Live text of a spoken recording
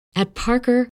At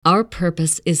Parker, our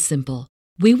purpose is simple.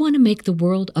 We want to make the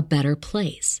world a better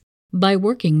place by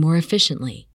working more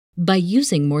efficiently, by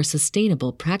using more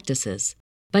sustainable practices,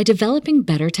 by developing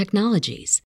better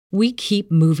technologies. We keep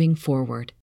moving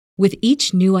forward. With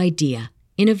each new idea,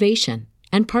 innovation,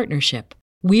 and partnership,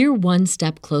 we're one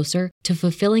step closer to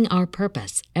fulfilling our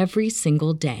purpose every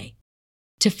single day.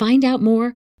 To find out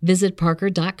more, visit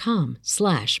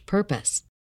parker.com/purpose.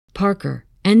 Parker,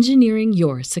 engineering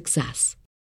your success.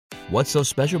 What's so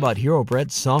special about Hero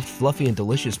Bread's soft, fluffy, and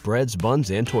delicious breads,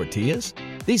 buns, and tortillas?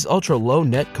 These ultra-low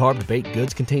net-carb baked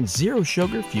goods contain zero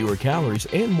sugar, fewer calories,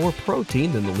 and more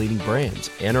protein than the leading brands,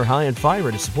 and are high in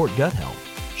fiber to support gut health.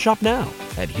 Shop now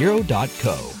at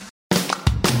hero.co.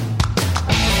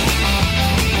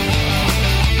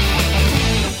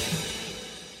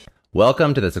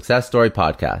 Welcome to the Success Story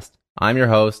Podcast. I'm your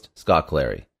host, Scott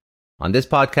Clary. On this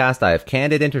podcast, I have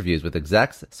candid interviews with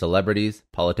execs, celebrities,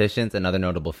 politicians, and other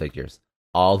notable figures,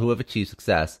 all who have achieved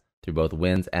success through both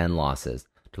wins and losses,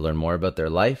 to learn more about their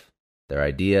life, their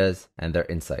ideas, and their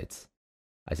insights.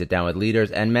 I sit down with leaders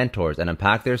and mentors and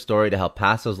unpack their story to help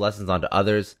pass those lessons on to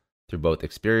others through both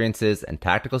experiences and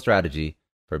tactical strategy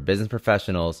for business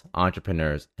professionals,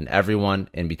 entrepreneurs, and everyone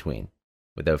in between.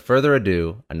 Without further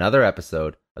ado, another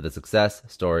episode of the Success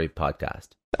Story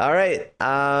Podcast. All right.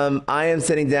 I am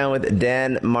sitting down with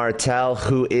Dan Martell,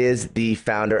 who is the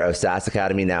founder of SaaS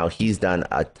Academy. Now, he's done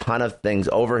a ton of things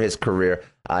over his career,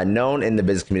 known in the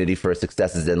business community for his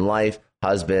successes in life,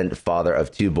 husband, father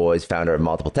of 2 boys, founder of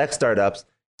multiple tech startups,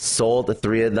 sold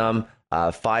 3 of them,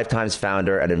 5 times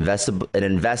founder, an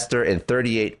investor in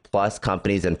 38 plus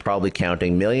companies and probably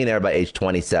counting, millionaire by age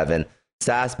 27,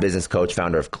 SaaS business coach,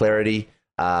 founder of Clarity,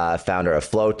 founder of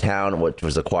Flowtown, which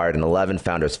was acquired in 11,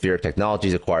 founder of Spheric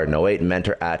Technologies, acquired in 08,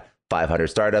 mentor at 500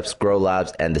 Startups, Grow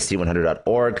Labs, and the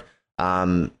C100.org.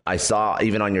 I saw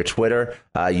even on your Twitter,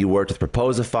 you worked with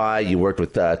Proposify, you worked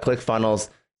with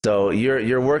ClickFunnels. So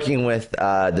you're working with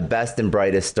the best and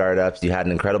brightest startups. You had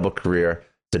an incredible career.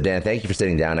 So Dan, thank you for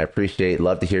sitting down. I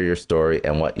love to hear your story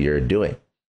and what you're doing.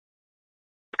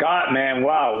 Scott, man,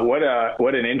 wow, what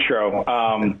an intro.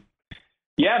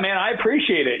 Yeah, man, I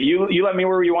appreciate it. You let me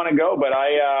where you want to go, but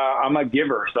I'm a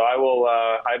giver, so I will.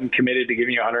 I'm committed to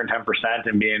giving you 110%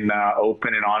 and being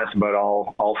open and honest about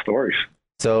all stories.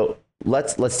 So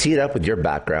let's tee it up with your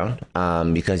background,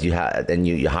 because you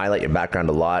highlight your background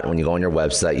a lot when you go on your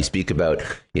website. You speak about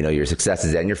your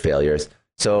successes and your failures.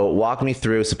 So walk me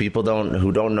through, so people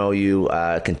who don't know you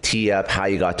can tee up how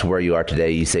you got to where you are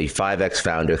today. You say 5x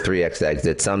founder, 3x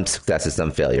exit, some successes, some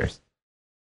failures.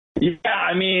 Yeah,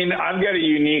 I mean, I've got a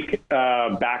unique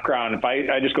background. If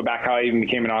I just go back how I even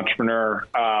became an entrepreneur,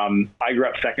 I grew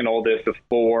up second oldest of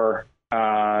 4,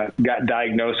 got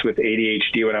diagnosed with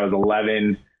ADHD when I was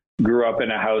 11, grew up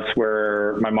in a house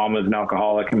where my mom was an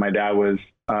alcoholic and my dad was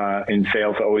in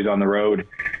sales, always on the road.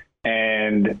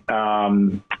 And,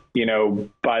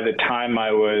 by the time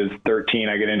I was 13,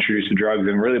 I got introduced to drugs,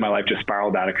 and really my life just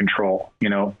spiraled out of control,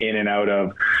 in and out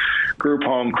of group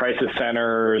home, crisis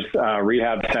centers,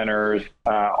 rehab centers,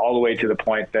 all the way to the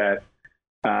point that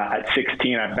at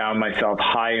 16, I found myself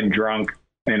high and drunk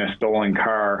in a stolen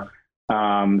car,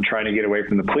 trying to get away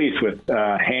from the police with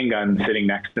a handgun sitting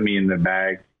next to me in the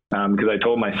bag. Because I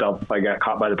told myself if I got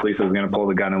caught by the police, I was going to pull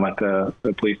the gun and let the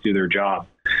police do their job.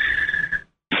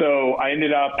 So I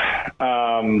ended up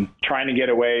trying to get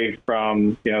away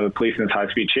from, the police in this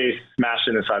high-speed chase, smashed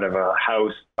in the side of a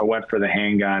house. I went for the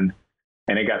handgun,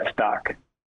 and it got stuck.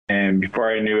 And before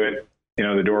I knew it,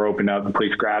 the door opened up, the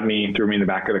police grabbed me, threw me in the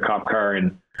back of the cop car,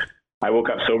 and I woke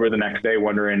up sober the next day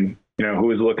wondering, who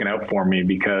was looking out for me,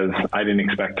 because I didn't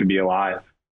expect to be alive.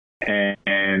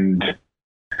 And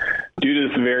due to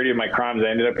the severity of my crimes, I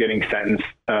ended up getting sentenced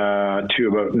to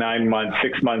about 9 months.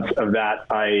 6 months of that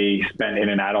I spent in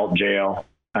an adult jail.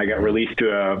 I got released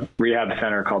to a rehab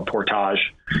center called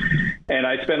Portage. And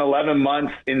I spent 11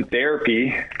 months in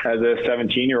therapy as a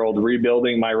 17-year-old,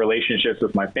 rebuilding my relationships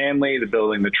with my family,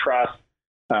 building the trust,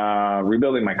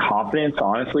 rebuilding my confidence.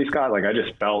 Honestly, Scott, I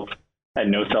just felt I had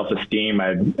no self-esteem.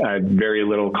 I had very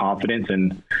little confidence,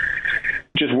 and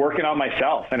just working on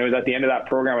myself. And it was at the end of that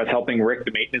program, I was helping Rick,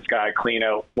 the maintenance guy, clean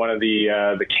out one of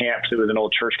the camps. It was an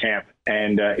old church camp.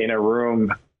 And in a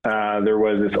room, there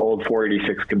was this old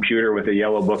 486 computer with a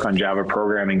yellow book on Java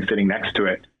programming sitting next to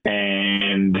it.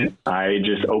 And I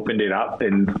just opened it up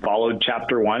and followed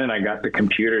chapter 1, and I got the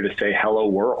computer to say, "Hello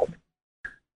world."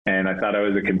 And I thought I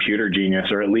was a computer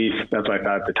genius, or at least that's what I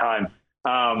thought at the time.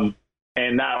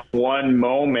 And that one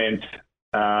moment,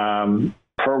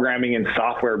 programming and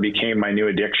software became my new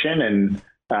addiction. And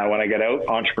when I got out,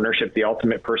 Entrepreneurship, the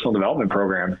ultimate personal development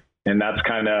program. And that's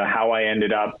kind of how I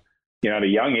ended up at a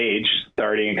young age,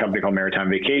 starting a company called Maritime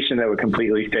Vacation that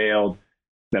completely failed.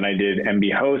 Then I did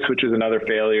MB Host, which was another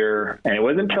failure. And it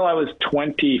wasn't until I was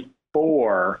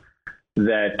 24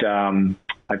 that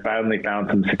I finally found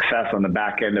some success on the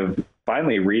back end of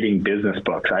finally reading business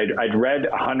books. I'd read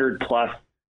 100 plus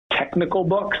technical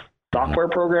books, software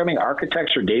programming,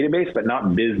 architecture, database, but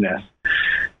not business.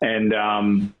 And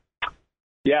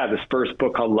this first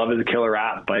book called Love is a Killer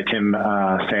App by Tim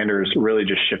Sanders really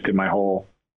just shifted my whole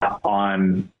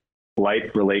on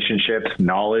life, relationships,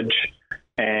 knowledge.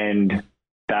 And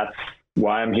that's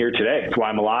why I'm here today. It's why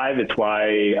I'm alive. It's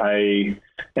why I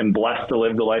am blessed to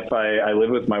live the life I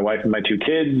live with my wife and my 2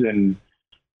 kids, and,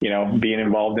 being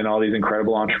involved in all these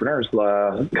incredible entrepreneurs,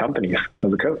 companies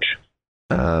as a coach.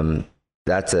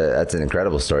 That's an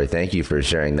incredible story. Thank you for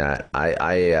sharing that.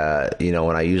 I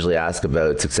when I usually ask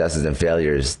about successes and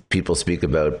failures, people speak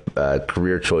about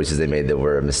career choices they made that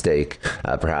were a mistake,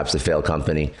 perhaps a failed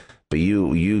company. But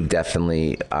you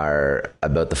definitely are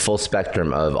about the full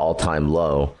spectrum of all-time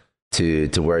low to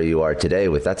where you are today.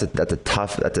 With that's a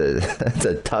tough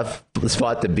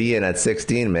spot to be in at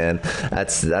 16, man.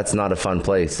 That's not a fun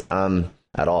place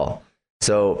at all.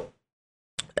 So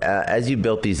as you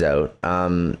built these out,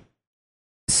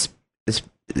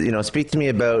 speak to me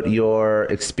about your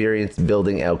experience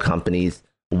building out companies,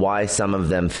 why some of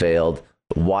them failed,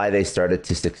 why they started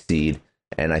to succeed.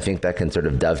 And I think that can sort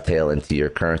of dovetail into your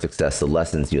current success, the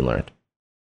lessons you learned.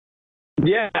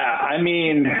 Yeah, I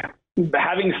mean,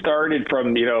 having started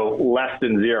from, less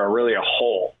than zero, really a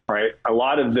hole, right? A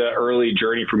lot of the early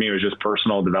journey for me was just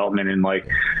personal development and like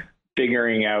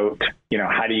figuring out,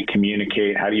 how do you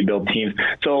communicate? How do you build teams?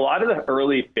 So a lot of the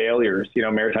early failures,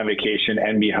 Maritime Vacation,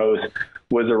 NB Host,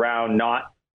 was around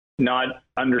not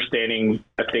understanding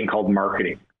a thing called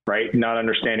marketing, right? Not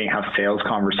understanding how sales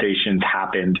conversations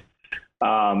happened.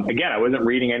 Again, I wasn't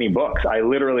reading any books. I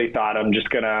literally thought I'm just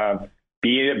going to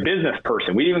be a business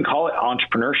person. We didn't even call it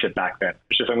entrepreneurship back then.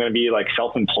 It's just I'm going to be like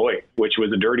self-employed, which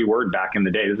was a dirty word back in the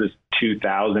day. This is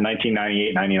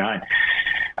 1998, 99.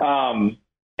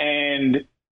 And,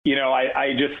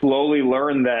 I just slowly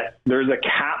learned that there's a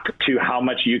cap to how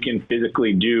much you can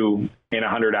physically do in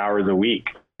 100 hours a week.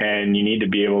 And you need to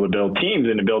be able to build teams.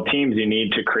 And to build teams, you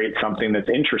need to create something that's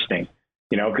interesting.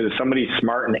 Because if somebody's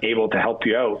smart and able to help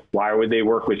you out, why would they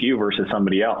work with you versus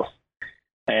somebody else?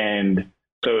 And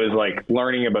so it was like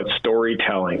learning about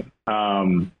storytelling,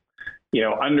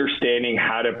 understanding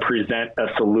how to present a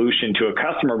solution to a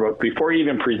customer. But before you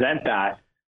even present that,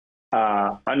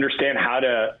 understand how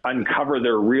to uncover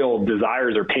their real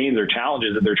desires or pains or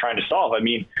challenges that they're trying to solve. I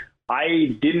mean,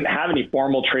 I didn't have any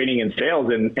formal training in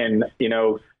sales. And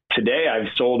today I've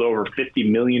sold over $50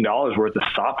 million worth of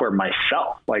software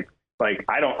myself. I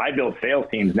build sales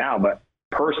teams now, but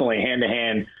personally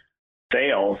hand-to-hand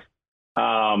sales.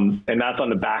 And that's on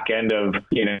the back end of,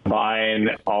 buying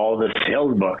all the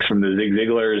sales books from the Zig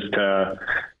Ziglars to,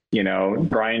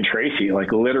 Brian Tracy,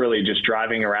 like literally just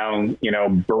driving around,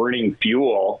 burning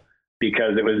fuel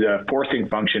because it was a forcing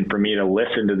function for me to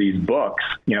listen to these books.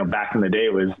 Back in the day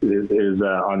it was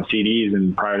on CDs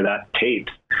and prior to that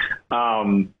tapes,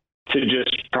 to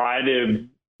just try to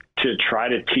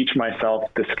teach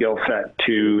myself the skill set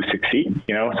to succeed,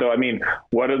 So, I mean,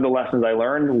 what are the lessons I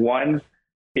learned? One,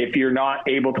 if you're not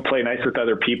able to play nice with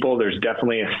other people, there's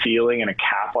definitely a ceiling and a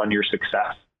cap on your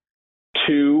success.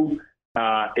 Two,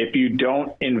 if you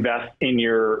don't invest in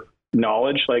your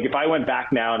knowledge, like if I went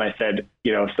back now and I said,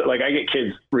 I get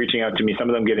kids reaching out to me, some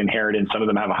of them get inherited, some of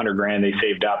them have $100,000 they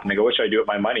saved up and they go, what should I do with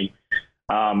my money?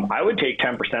 I would take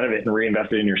 10% of it and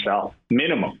reinvest it in yourself,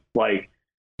 minimum. Like,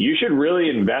 you should really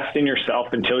invest in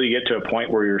yourself until you get to a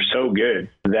point where you're so good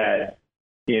that,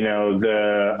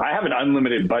 I have an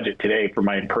unlimited budget today for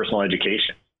my personal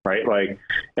education, right? Like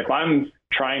if I'm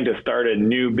trying to start a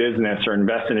new business or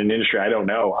invest in an industry I don't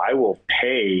know, I will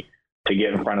pay to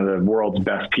get in front of the world's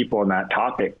best people in that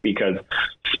topic, because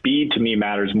speed to me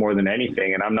matters more than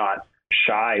anything. And I'm not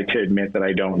shy to admit that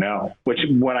I don't know, which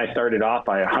when I started off,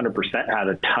 I 100% had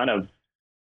a ton of,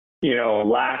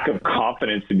 lack of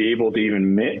confidence to be able to even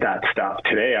admit that stuff.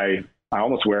 Today, I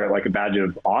almost wear it like a badge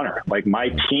of honor. Like my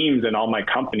teams and all my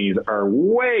companies are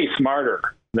way smarter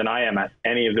than I am at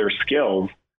any of their skills.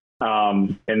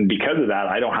 And because of that,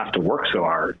 I don't have to work so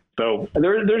hard. So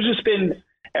there's just been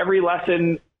every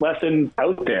lesson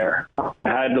out there. I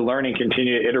had to learn and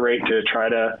continue to iterate to try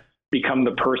to become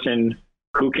the person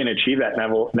who can achieve that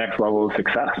next level of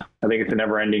success. I think it's a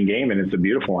never ending game and it's a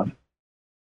beautiful one.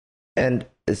 And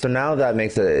so now that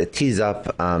makes it tees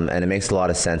up and it makes a lot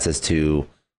of sense as to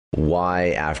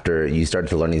why after you started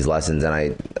to learn these lessons, and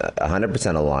I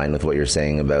 100% align with what you're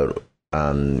saying about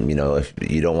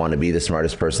If you don't want to be the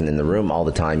smartest person in the room all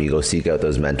the time, you go seek out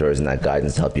those mentors and that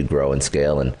guidance to help you grow and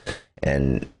scale.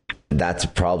 And that's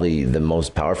probably the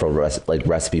most powerful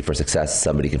recipe for success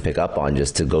somebody can pick up on,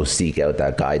 just to go seek out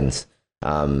that guidance,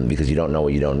 because you don't know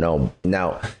what you don't know.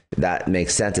 Now, that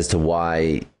makes sense as to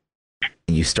why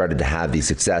you started to have these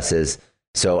successes.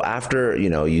 So after,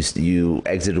 you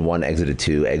exited 1, exited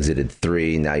 2, exited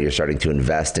 3, now you're starting to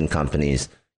invest in companies.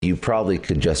 You probably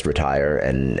could just retire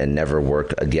and never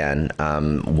work again.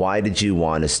 Why did you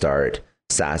want to start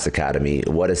SaaS Academy?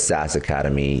 What does SaaS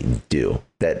Academy do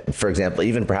that, for example,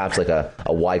 even perhaps like a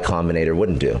Y Combinator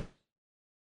wouldn't do?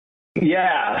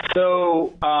 Yeah.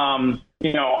 So, on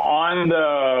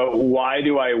the why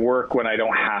do I work when I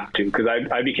don't have to? Because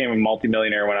I became a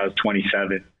multimillionaire when I was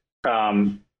 27.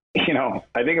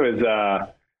 I think it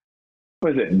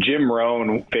was Jim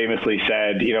Rohn famously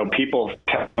said, people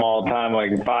tell him all the time,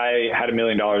 like, if I had $1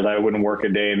 million, I wouldn't work a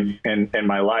day in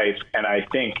my life. And I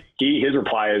think his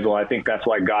reply is, well, I think that's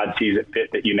why God sees it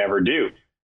fit that you never do,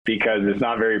 because it's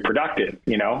not very productive,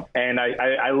 And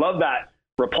I love that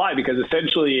reply, because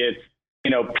essentially it's,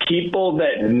 people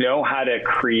that know how to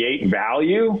create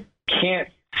value can't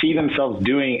see themselves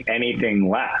doing anything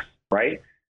less, right?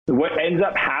 What ends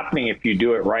up happening if you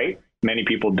do it right, many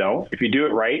people don't. If you do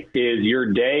it right, is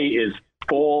your day is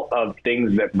full of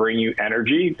things that bring you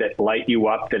energy, that light you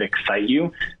up, that excite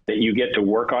you, that you get to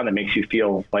work on, that makes you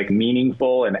feel like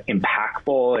meaningful and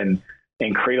impactful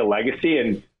and create a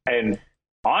legacy. And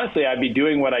honestly, I'd be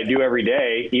doing what I do every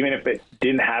day, even if it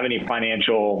didn't have any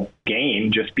financial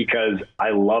gain, just because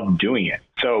I love doing it.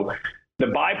 So the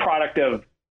byproduct of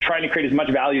trying to create as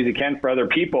much value as you can for other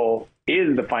people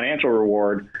is the financial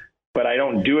reward. But I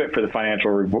don't do it for the financial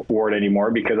reward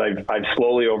anymore, because I've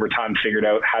slowly over time figured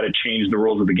out how to change the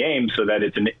rules of the game so that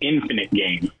it's an infinite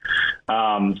game.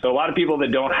 So a lot of people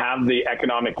that don't have the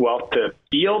economic wealth to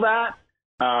feel that.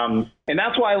 And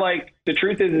that's why, the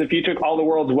truth is, if you took all the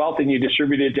world's wealth and you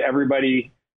distributed it to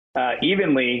everybody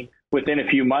evenly, within a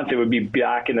few months, it would be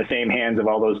back in the same hands of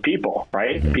all those people,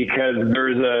 right? Because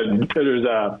there's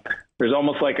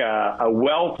almost like a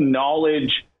wealth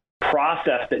knowledge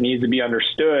process that needs to be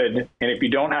understood. And if you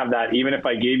don't have that, even if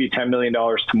I gave you $10 million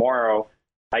tomorrow,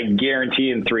 I guarantee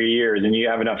in 3 years, and you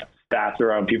have enough stats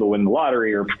around people winning the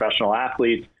lottery or professional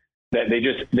athletes, that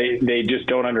they just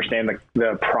don't understand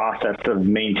the process of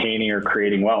maintaining or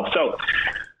creating wealth. So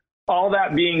all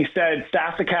that being said,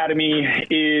 SaaS Academy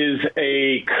is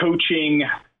a coaching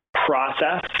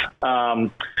process.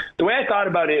 The way I thought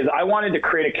about it is I wanted to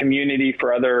create a community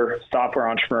for other software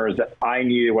entrepreneurs that I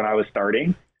needed when I was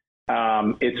starting.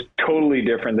 It's totally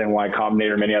different than Y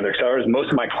Combinator and many other accelerators. Most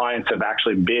of my clients have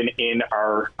actually been in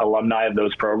our alumni of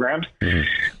those programs. And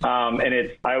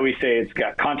I always say it's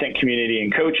got content, community,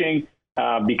 and coaching.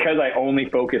 Because I only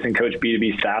focus and coach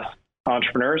B2B SaaS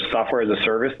entrepreneurs, software as a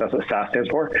service, that's what SaaS stands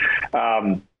for.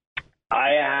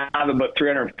 I have about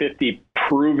 350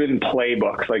 proven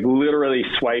playbooks, like literally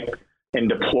swipe and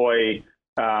deploy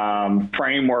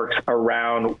frameworks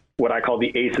around what I call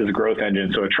the ACEs growth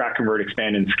engine. So attract, convert,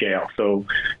 expand, and scale. So,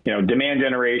 demand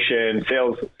generation,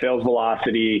 sales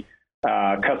velocity,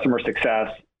 customer success,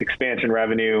 expansion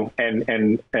revenue,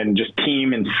 and just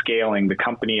team and scaling the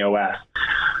company OS.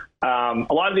 A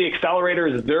lot of the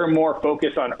accelerators, they're more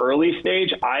focused on early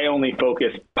stage. I only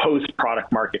focus post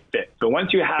product market fit. So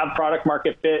once you have product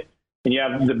market fit and you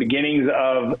have the beginnings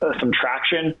of some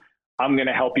traction, I'm going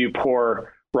to help you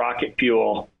pour rocket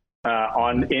fuel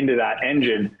into that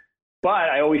engine.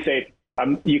 But I always say,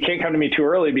 you can't come to me too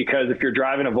early, because if you're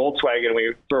driving a Volkswagen and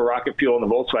we throw rocket fuel in the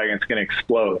Volkswagen, it's going to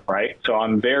explode, right? So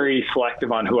I'm very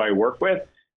selective on who I work with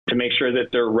to make sure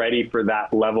that they're ready for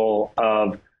that level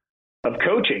of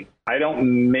coaching. I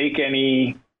don't make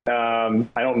any, I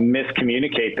don't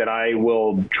miscommunicate that I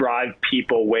will drive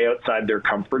people way outside their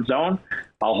comfort zone.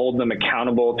 I'll hold them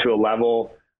accountable to a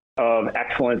level of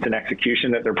excellence and execution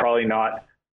that they're probably not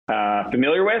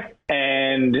familiar with.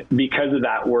 And because of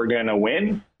that, we're going to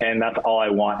win. And that's all I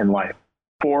want in life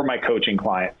for my coaching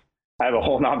clients. I have a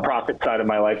whole nonprofit side of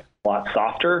my life a lot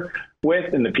softer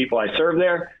with, and the people I serve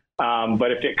there.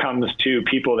 But if it comes to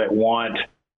people that want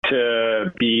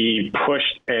to be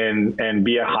pushed and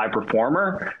be a high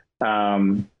performer, I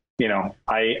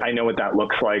know what that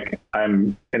looks like.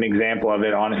 I'm an example of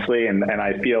it, honestly. And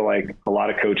I feel like a lot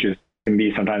of coaches can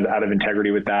be sometimes out of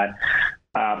integrity with that.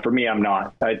 For me, I'm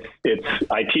not. I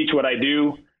teach what I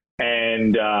do,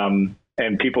 and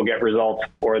people get results,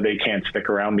 or they can't stick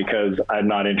around, because I'm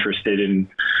not interested in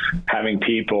having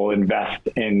people invest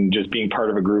in just being part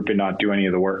of a group and not do any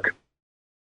of the work.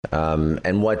 And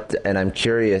I'm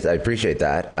curious, I appreciate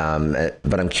that.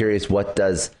 But I'm curious, what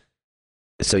does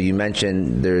So you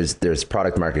mentioned there's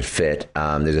product market fit.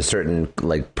 There's a certain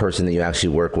like person that you actually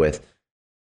work with.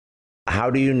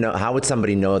 How do you know? How would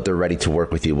somebody know that they're ready to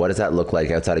work with you? What does that look like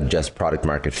outside of just product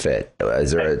market fit?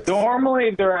 Is there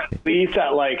Normally they're at least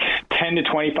at like 10 to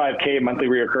 25K monthly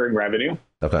recurring revenue.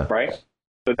 Okay. Right.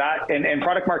 So that and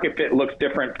product market fit looks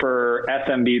different for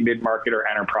SMB, mid market, or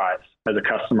enterprise as a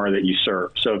customer that you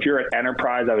serve. So if you're at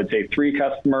enterprise, I would say 3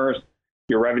 customers.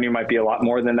 Your revenue might be a lot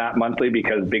more than that monthly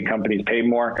because big companies pay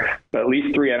more, but at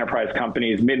least 3 enterprise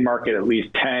companies, mid-market, at least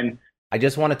 10. I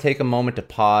just want to take a moment to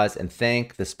pause and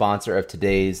thank the sponsor of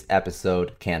today's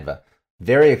episode, Canva.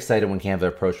 Very excited when Canva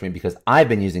approached me because I've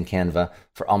been using Canva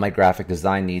for all my graphic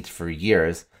design needs for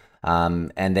years,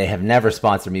 and they have never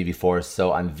sponsored me before.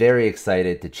 So I'm very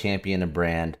excited to champion a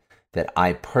brand that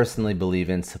I personally believe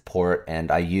in, support, and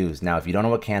I use. Now, if you don't know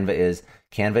what Canva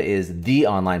is the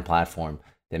online platform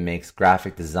that makes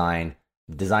graphic designing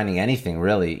anything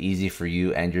really easy for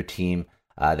you and your team.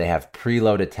 They have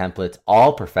preloaded templates,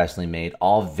 all professionally made,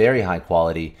 all very high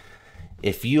quality.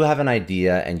 If you have an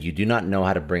idea and you do not know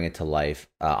how to bring it to life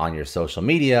on your social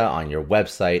media, on your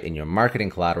website, in your marketing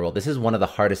collateral, this is one of the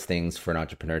hardest things for an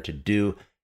entrepreneur to do.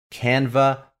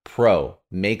 Canva Pro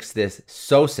makes this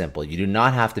so simple. You do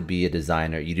not have to be a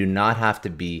designer. You do not have to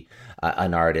be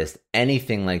an artist,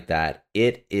 anything like that.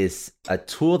 It is a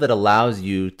tool that allows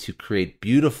you to create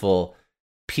beautiful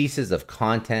pieces of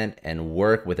content and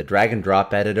work with a drag and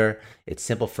drop editor. It's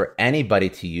simple for anybody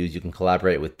to use. You can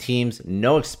collaborate with teams,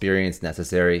 no experience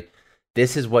necessary.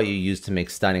 This is what you use to make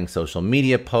stunning social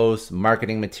media posts,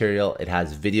 marketing material. It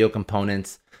has video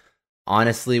components.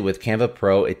 Honestly, with Canva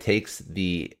Pro, it takes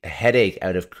the headache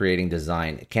out of creating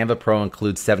design. Canva Pro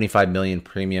includes 75 million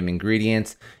premium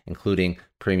ingredients, including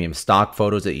premium stock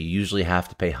photos that you usually have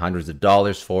to pay hundreds of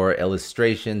dollars for,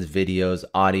 illustrations, videos,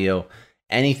 audio,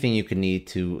 anything you can need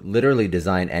to literally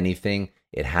design anything.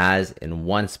 It has in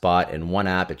one spot, in one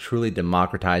app. It truly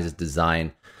democratizes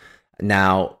design.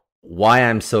 Now, why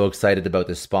I'm so excited about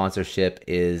this sponsorship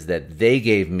is that they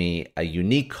gave me a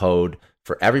unique code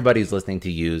for everybody who's listening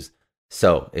to use.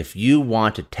 So if you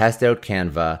want to test out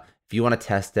Canva, if you want to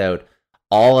test out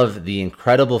all of the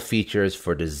incredible features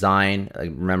for design,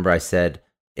 remember I said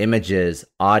images,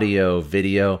 audio,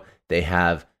 video, they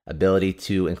have ability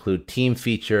to include team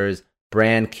features,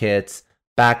 brand kits,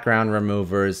 background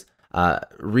removers,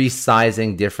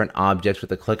 resizing different objects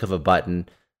with a click of a button.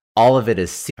 All of it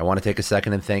is. I want to take a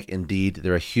second and thank Indeed.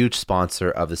 They're a huge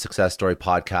sponsor of the Success Story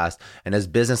podcast. And as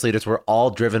business leaders, we're all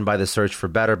driven by the search for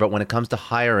better. But when it comes to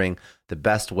hiring, the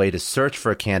best way to search for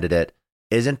a candidate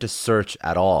isn't to search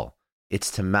at all.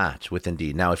 It's to match with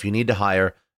Indeed. Now, if you need to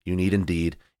hire, you need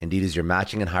Indeed. Indeed is your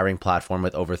matching and hiring platform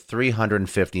with over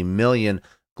 350 million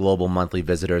global monthly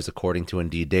visitors according to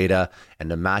Indeed data,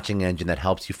 and a matching engine that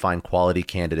helps you find quality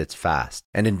candidates fast.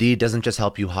 And Indeed doesn't just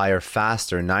help you hire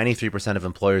faster. 93% of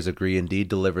employers agree Indeed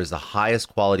delivers the highest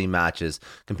quality matches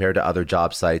compared to other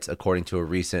job sites according to a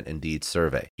recent Indeed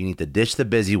survey. You need to ditch the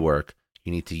busy work.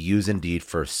 You need to use Indeed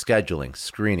for scheduling,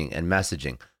 screening, and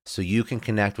messaging so you can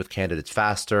connect with candidates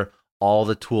faster. All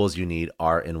the tools you need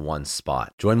are in one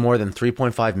spot. Join more than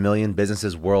 3.5 million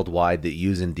businesses worldwide that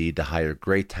use Indeed to hire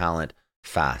great talent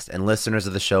fast. And listeners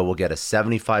of the show will get a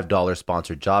 $75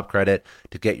 sponsored job credit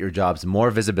to get your jobs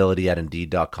more visibility at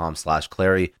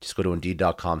Indeed.com/Clary. Just go to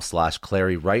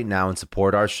Indeed.com/Clary right now and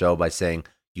support our show by saying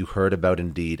you heard about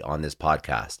Indeed on this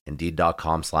podcast.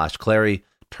 Indeed.com/Clary.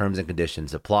 Terms and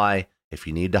conditions apply. If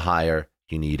you need to hire,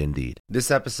 you need Indeed.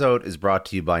 This episode is brought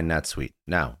to you by NetSuite.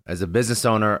 Now, as a business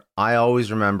owner, I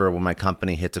always remember when my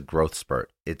company hits a growth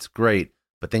spurt. It's great,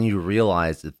 but then you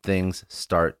realize that things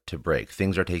start to break.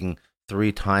 Things are taking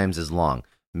 3 times as long.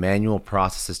 Manual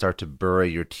processes start to bury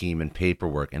your team in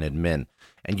paperwork and admin,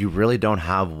 and you really don't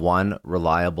have one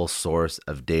reliable source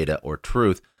of data or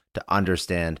truth to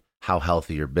understand how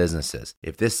healthy your business is.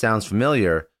 If this sounds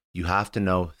familiar, you have to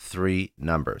know 3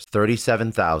 numbers.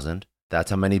 37,000,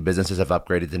 that's how many businesses have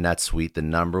upgraded to NetSuite, the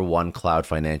 #1 cloud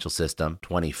financial system.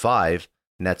 25,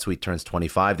 NetSuite turns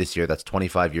 25 this year. That's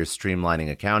 25 years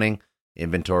streamlining accounting,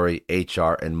 inventory,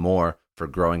 HR, and more for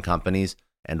growing companies.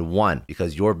 And 1,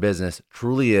 because your business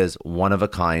truly is one of a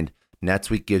kind,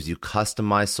 NetSuite gives you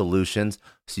customized solutions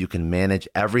so you can manage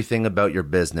everything about your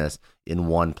business in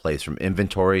one place, from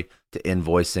inventory to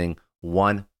invoicing,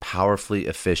 one powerfully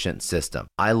efficient system.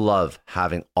 I love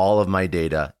having all of my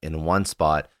data in one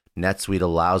spot. NetSuite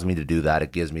allows me to do that.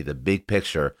 It gives me the big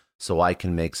picture so I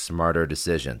can make smarter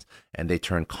decisions. And they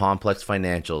turn complex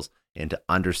financials into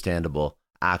understandable,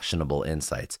 actionable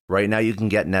insights. Right now, you can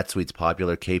get NetSuite's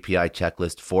popular KPI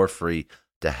checklist for free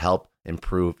to help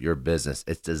improve your business.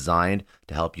 It's designed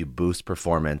to help you boost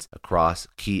performance across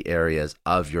key areas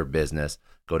of your business.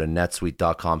 Go to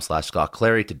netsuite.com/Scott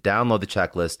Clary to download the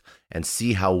checklist and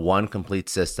see how one complete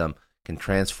system can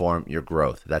transform your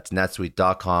growth. That's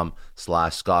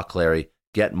netsuite.com/Scott Clary.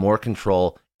 Get more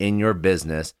control in your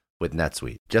business with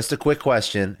NetSuite. Just a quick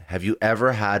question. Have you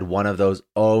ever had one of those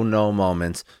oh no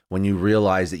moments when you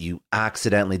realize that you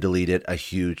accidentally deleted a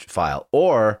huge file?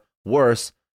 Or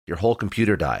worse, your whole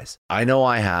computer dies. I know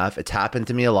I have. It's happened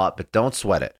to me a lot, but don't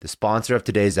sweat it. The sponsor of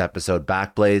today's episode,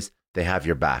 Backblaze, they have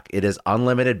your back. It is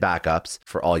unlimited backups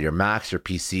for all your Macs, your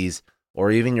PCs, or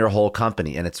even your whole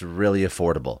company, and it's really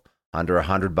affordable, under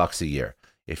 $100 a year.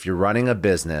 If you're running a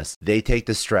business, they take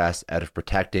the stress out of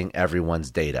protecting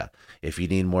everyone's data. If you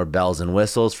need more bells and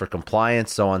whistles for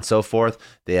compliance, so on and so forth,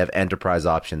 they have enterprise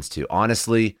options too.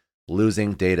 Honestly,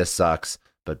 losing data sucks,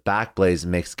 but Backblaze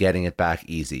makes getting it back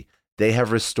easy. They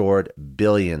have restored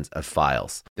billions of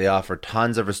files. They offer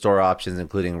tons of restore options,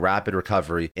 including rapid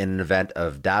recovery in an event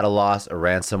of data loss or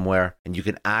ransomware. And you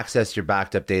can access your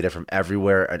backed up data from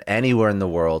everywhere and anywhere in the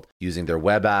world using their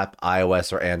web app,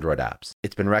 iOS, or Android apps.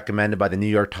 It's been recommended by the New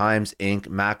York Times, Inc.,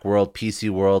 Macworld, PC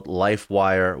World,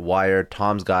 LifeWire, Wired,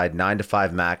 Tom's Guide,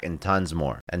 9to5 Mac, and tons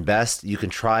more. And best, you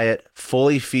can try it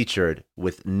fully featured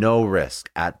with no risk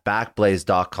at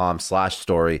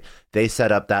backblaze.com/story. They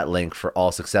set up that link for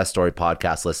all Success Story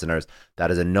podcast listeners.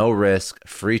 That is a no-risk,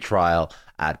 free trial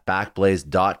at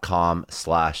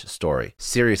backblaze.com/story.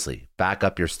 Seriously, back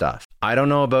up your stuff. I don't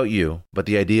know about you, but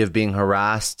the idea of being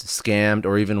harassed, scammed,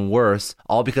 or even worse,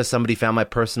 all because somebody found my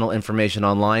personal information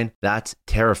online, that's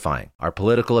terrifying. Our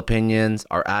political opinions,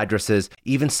 our addresses,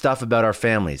 even stuff about our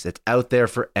families, it's out there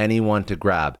for anyone to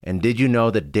grab. And did you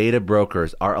know that data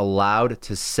brokers are allowed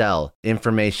to sell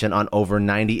information on over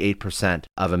 98%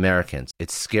 of Americans?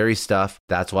 It's scary stuff.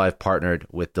 That's why I've partnered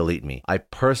with Delete Me. I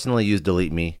personally use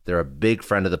Delete Me. They're a big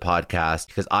friend of the podcast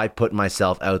because I put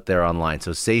myself out there online.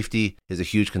 So safety is a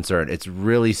huge concern. It's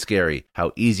really scary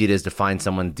how easy it is to find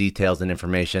someone's details and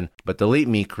information, but Delete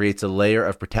Me creates a layer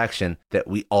of protection that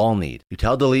we all need. You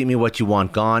tell Delete Me what you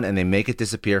want gone, and they make it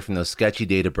disappear from those sketchy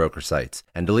data broker sites.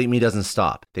 And Delete Me doesn't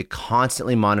stop. They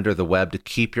constantly monitor the web to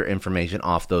keep your information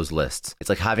off those lists. It's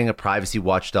like having a privacy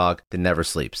watchdog that never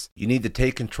sleeps. You need to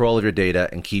take control of your data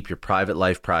and keep your private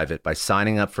life private by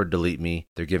signing up for Delete Me.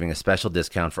 They're giving a special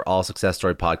discount for all Success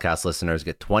Story podcast listeners.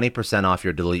 Get 20% off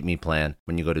your Delete Me plan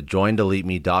when you go to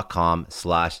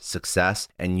joindeleteme.com/success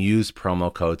and use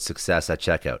promo code success at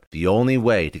checkout. The only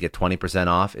way to get 20%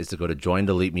 off is to go to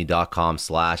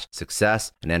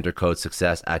joindeleteme.com/success and enter code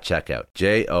success at checkout.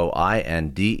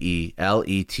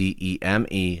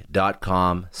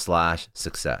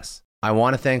 joindeleteme.com/success. I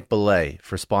want to thank Belay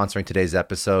for sponsoring today's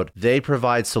episode. They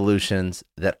provide solutions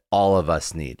that all of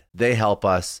us need. They help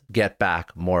us get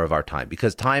back more of our time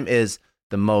because time is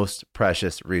the most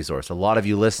precious resource. A lot of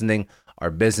you listening are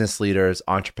business leaders,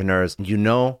 entrepreneurs. You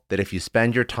know that if you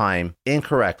spend your time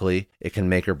incorrectly, it can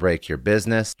make or break your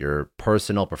business, your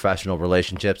personal, professional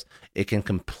relationships. It can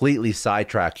completely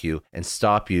sidetrack you and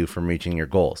stop you from reaching your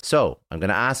goals. So I'm going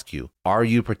to ask you, are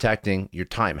you protecting your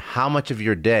time? How much of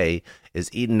your day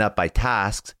is eaten up by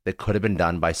tasks that could have been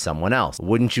done by someone else?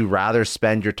 Wouldn't you rather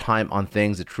spend your time on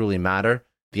things that truly matter?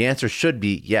 The answer should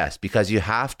be yes, because you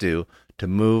have to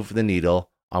move the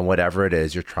needle on whatever it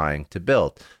is you're trying to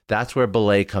build. That's where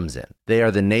Belay comes in. They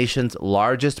are the nation's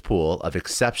largest pool of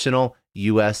exceptional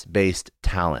US-based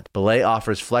talent. Belay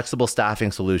offers flexible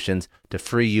staffing solutions to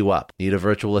free you up. Need a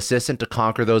virtual assistant to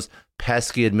conquer those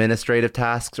pesky administrative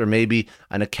tasks, or maybe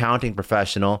an accounting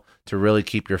professional to really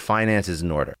keep your finances in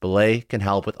order? Belay can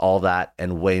help with all that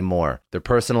and way more. Their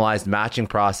personalized matching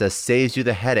process saves you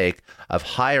the headache of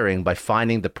hiring by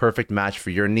finding the perfect match for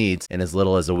your needs in as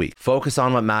little as a week. Focus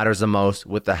on what matters the most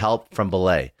with the help from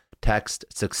Belay. Text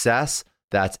SUCCESS,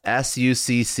 that's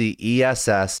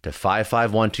SUCCESS, to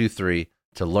 55123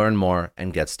 to learn more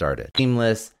and get started.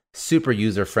 Seamless, super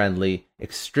user-friendly,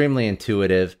 extremely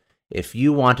intuitive. If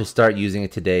you want to start using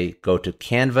it today, go to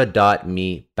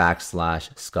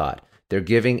canva.me/Scott. They're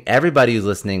giving everybody who's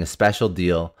listening a special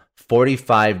deal,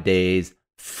 45 days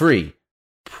free.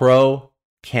 Pro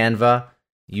Canva.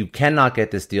 You cannot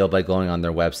get this deal by going on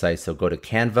their website, so go to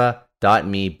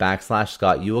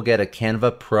canva.me/Scott. You will get a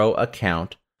Canva Pro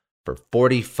account for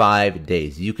 45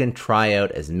 days. You can try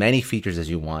out as many features as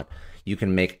you want. You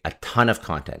can make a ton of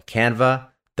content.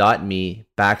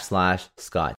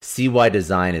 Canva.me/Scott. See why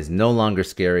design is no longer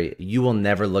scary. You will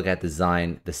never look at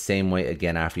design the same way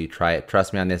again after you try it.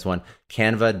 Trust me on this one.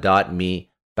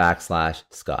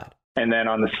 Canva.me/Scott. And then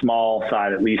on the small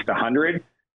side, at least 100.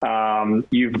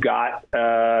 You've got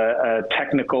a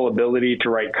technical ability to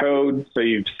write code, so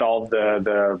you've solved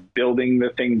the building the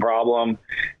thing problem,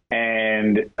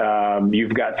 and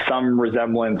you've got some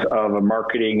resemblance of a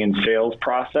marketing and sales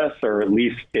process, or at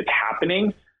least it's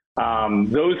happening.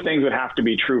 Those things would have to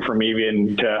be true for me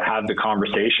even to have the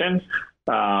conversation.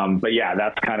 But yeah,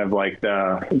 that's kind of like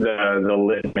the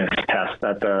litmus test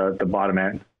at the bottom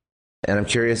end. And I'm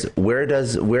curious, where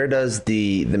does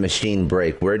the machine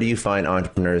break? Where do you find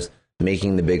entrepreneurs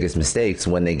making the biggest mistakes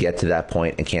when they get to that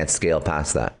point and can't scale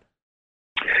past that?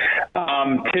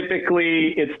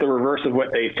 Typically, it's the reverse of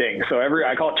what they think. So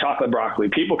I call it chocolate broccoli.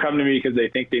 People come to me because they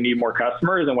think they need more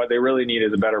customers, and what they really need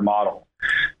is a better model.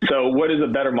 So what does a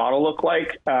better model look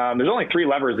like? There's only 3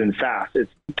 levers in SaaS.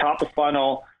 It's top of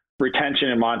funnel, retention,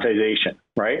 and monetization,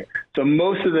 right? So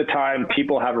most of the time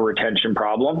people have a retention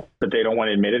problem, but they don't want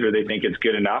to admit it, or they think it's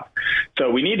good enough.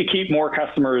 So we need to keep more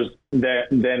customers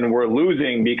than we're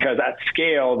losing, because at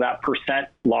scale, that percent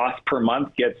loss per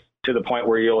month gets to the point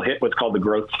where you'll hit what's called the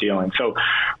growth ceiling. So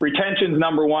retention's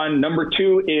number 1. Number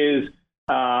 2 is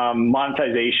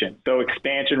monetization. So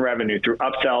expansion revenue through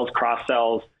upsells,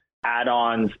 cross-sells,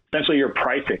 add-ons, essentially your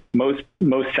pricing. Most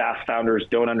SaaS founders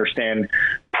don't understand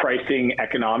pricing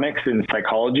economics and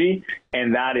psychology,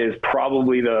 and that is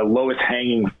probably the lowest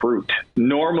hanging fruit.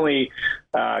 Normally,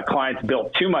 clients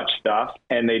build too much stuff,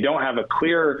 and they don't have a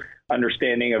clear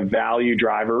understanding of value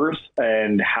drivers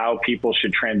and how people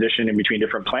should transition in between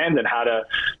different plans, and how to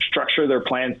structure their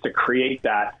plans to create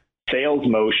that sales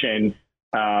motion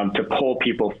to pull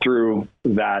people through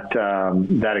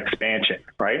that expansion,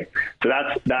 right? So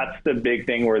that's the big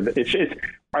thing where it's just,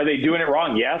 are they doing it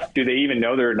wrong? Yes. Do they even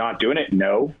know they're not doing it?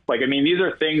 No. These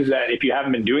are things that if you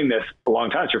haven't been doing this a long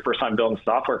time, it's your first time building a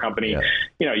software company,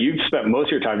 you've spent most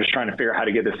of your time just trying to figure out how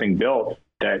to get this thing built,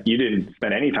 that you didn't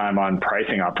spend any time on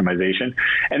pricing optimization.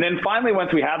 And then finally,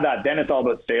 once we have that, then it's all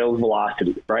about sales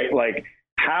velocity, right? Like,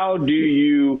 how do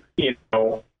you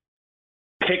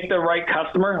pick the right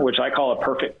customer, which I call a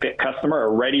perfect fit customer, a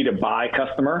ready to buy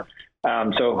customer.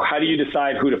 So how do you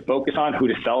decide who to focus on, who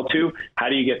to sell to? How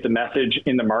do you get the message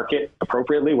in the market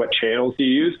appropriately? What channels do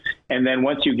you use? And then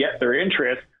once you get their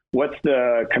interest, what's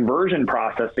the conversion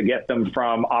process to get them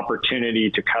from opportunity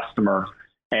to customer,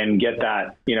 and get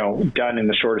that, done in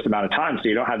the shortest amount of time, so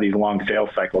you don't have these long sales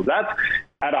cycles? That's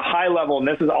at a high level, and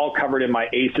this is all covered in my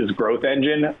ACES growth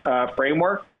engine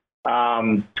framework.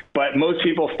 But most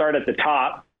people start at the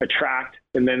top, attract,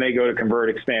 and then they go to convert,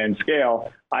 expand,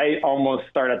 scale. I almost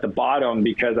start at the bottom,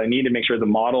 because I need to make sure the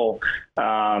model,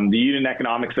 the unit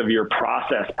economics of your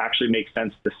process actually makes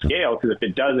sense to scale. Because if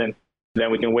it doesn't,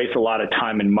 then we can waste a lot of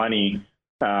time and money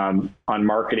on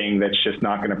marketing that's just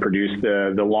not going to produce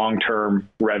the long-term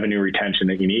revenue retention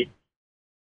that you need.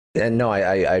 And no,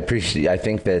 I appreciate. I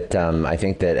think that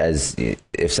as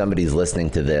if somebody's listening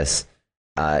to this,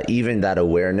 even that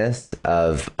awareness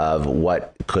of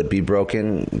what could be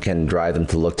broken can drive them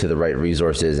to look to the right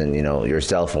resources, and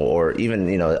yourself, or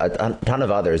even a ton of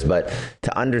others. But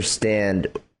to understand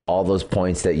all those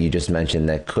points that you just mentioned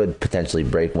that could potentially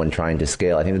break when trying to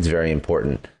scale, I think that's very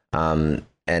important.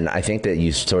 And I think that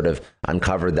you sort of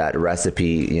uncovered that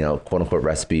recipe, quote unquote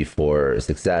recipe for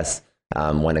success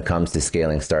when it comes to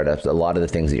scaling startups. A lot of the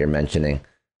things that you're mentioning,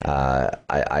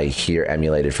 I hear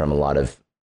emulated from a lot of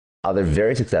other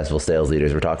very successful sales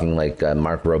leaders. We're talking like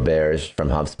Mark Roberge from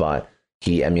HubSpot.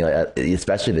 He emulated,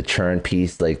 especially the churn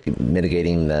piece, like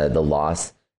mitigating the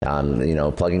loss,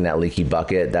 plugging that leaky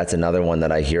bucket. That's another one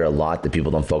that I hear a lot that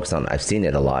people don't focus on. I've seen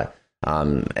it a lot.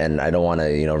 And I don't want to,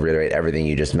 reiterate everything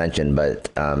you just mentioned, but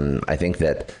I think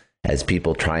that as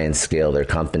people try and scale their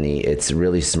company, it's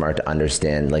really smart to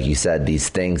understand, like you said, these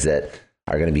things that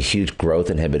are going to be huge growth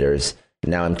inhibitors.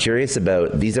 Now, I'm curious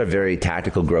about, these are very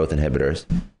tactical growth inhibitors.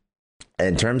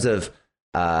 In terms of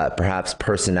perhaps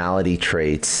personality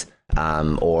traits,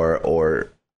 or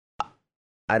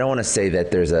I don't want to say that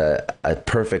there's a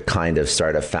perfect kind of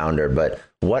startup founder, but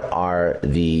what are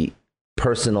the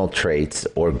personal traits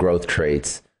or growth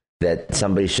traits that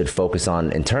somebody should focus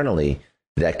on internally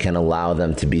that can allow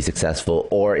them to be successful?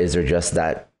 Or is there just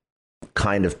that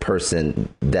kind of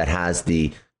person that has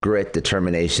the grit,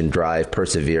 determination, drive,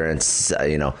 perseverance,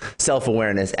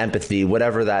 self-awareness, empathy,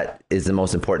 whatever that is the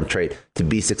most important trait to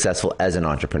be successful as an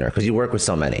entrepreneur? Because you work with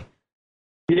so many.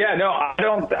 Yeah, no, I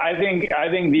don't. I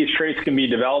think these traits can be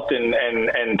developed and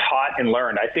taught and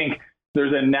learned. I think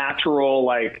there's a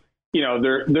natural,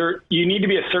 you need to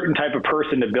be a certain type of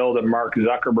person to build a Mark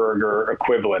Zuckerberg or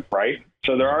equivalent, right?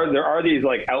 So there are these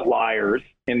like outliers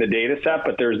in the data set,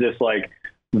 but there's this like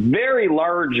very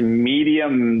large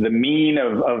medium, the mean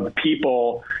of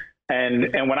people,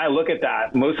 And when I look at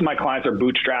that, most of my clients are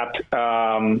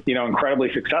bootstrapped,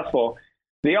 incredibly successful.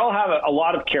 They all have a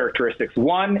lot of characteristics.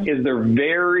 One is they're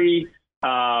very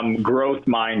growth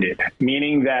minded,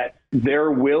 meaning that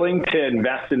they're willing to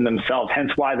invest in themselves,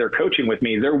 hence why they're coaching with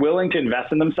me. They're willing to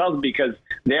invest in themselves because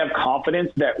they have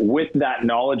confidence that with that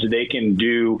knowledge, they can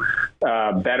do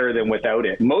better than without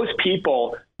it. Most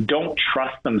people don't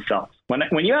trust themselves.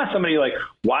 When you ask somebody like,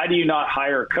 why do you not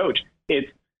hire a coach?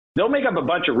 They'll make up a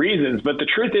bunch of reasons, but the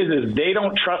truth is they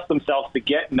don't trust themselves to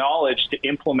get knowledge to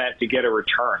implement to get a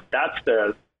return. That's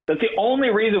the only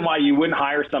reason why you wouldn't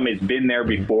hire somebody who's been there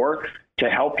before to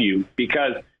help you.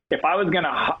 Because if I was going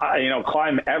to,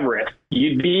 climb Everest,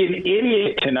 you'd be an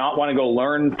idiot to not want to go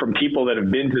learn from people that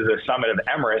have been to the summit of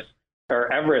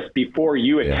Everest before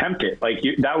you attempt it.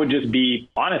 That would just be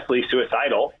honestly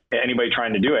suicidal to anybody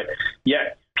trying to do it.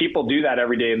 Yet people do that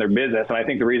every day in their business. And I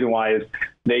think the reason why is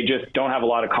they just don't have a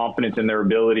lot of confidence in their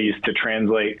abilities to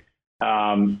translate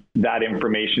that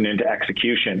information into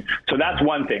execution. So that's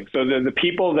one thing. So the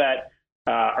people that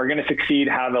are going to succeed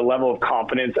have a level of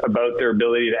confidence about their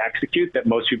ability to execute that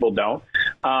most people don't.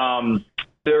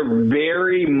 They're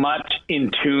very much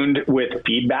in tuned with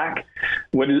feedback.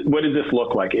 What does this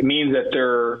look like? It means that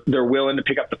they're willing to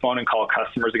pick up the phone and call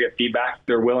customers to get feedback.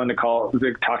 They're willing to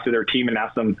talk to their team and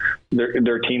ask them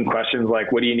their team questions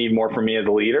like, what do you need more from me as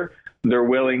a leader? They're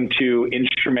willing to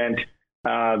instrument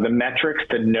the metrics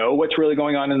to know what's really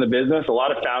going on in the business. A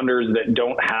lot of founders that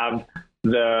don't have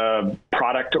the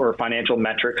product or financial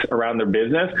metrics around their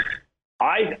business,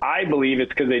 I believe it's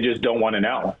because they just don't want to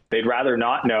know. They'd rather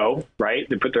not know, right?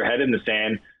 They put their head in the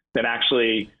sand than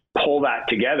actually pull that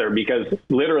together, because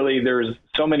literally there's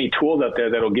so many tools out there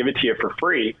that'll give it to you for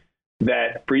free,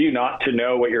 that for you not to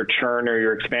know what your churn or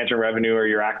your expansion revenue or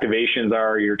your activations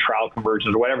are, or your trial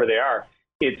conversions or whatever they are,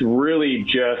 it's really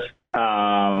just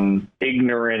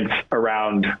ignorance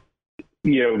around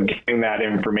getting that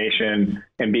information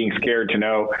and being scared to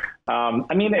know.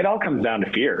 It all comes down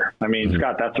to fear.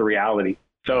 Scott, that's a reality.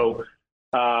 So,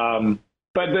 but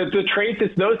the traits,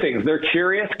 it's those things. They're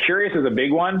curious. Curious is a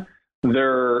big one.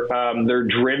 They're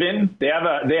driven. They have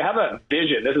a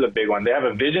vision. This is a big one. They have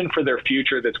a vision for their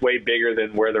future that's way bigger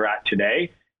than where they're at today,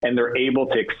 and they're able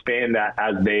to expand that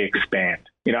as they expand.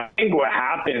 I think what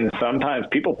happens sometimes,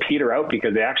 people peter out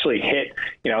because they actually hit,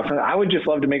 I would just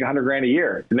love to make $100,000 a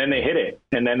year, and then they hit it,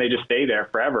 and then they just stay there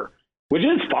forever, which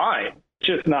is fine. It's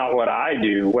just not what I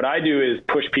do. What I do is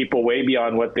push people way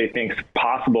beyond what they think is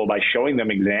possible by showing them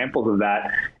examples of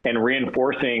that and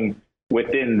reinforcing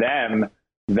within them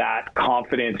that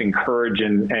confidence and courage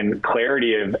and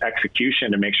clarity of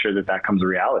execution to make sure that comes a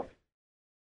reality.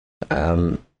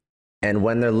 And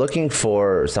when they're looking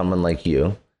for someone like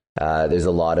you, there's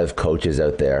a lot of coaches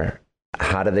out there.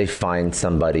 How do they find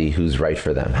somebody who's right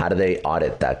for them? How do they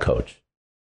audit that coach?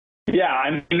 Yeah,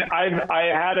 I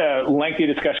had a lengthy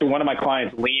discussion with one of my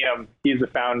clients, Liam. He's the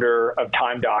founder of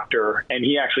Time Doctor, and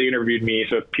he actually interviewed me.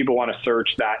 So if people want to search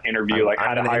that interview,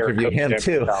 how to hire a coach, him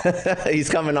too. He's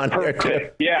coming on here too.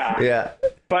 Yeah.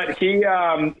 But he's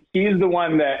the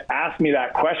one that asked me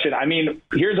that question.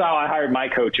 Here's how I hired my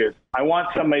coaches. I want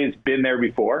somebody who's been there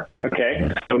before.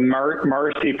 Okay. So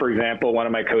Marcy, for example, one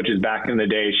of my coaches back in the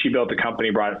day, she built a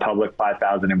company, brought it public,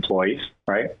 5,000 employees.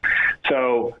 Right.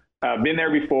 So been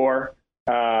there before,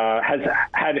 has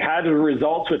had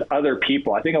results with other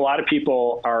people. I think a lot of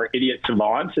people are idiot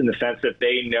savants in the sense that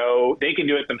they know they can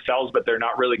do it themselves, but they're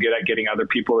not really good at getting other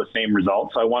people the same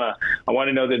results. So I want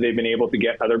to know that they've been able to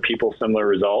get other people similar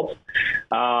results.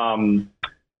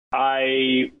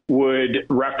 I would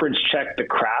reference check the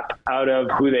crap out of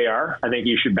who they are. I think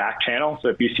you should back channel. So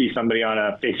if you see somebody on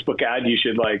a Facebook ad, you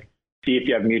should see if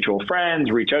you have mutual friends,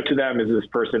 reach out to them. Is this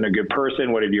person a good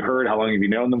person? What have you heard? How long have you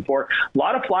known them for? A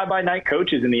lot of fly-by-night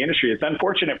coaches in the industry. It's the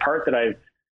unfortunate part that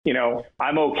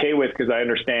I'm okay with, because I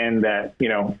understand that,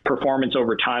 performance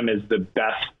over time is the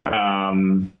best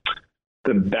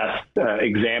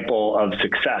example of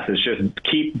success. It's just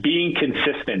keep being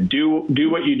consistent. Do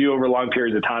what you do over long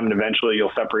periods of time, and eventually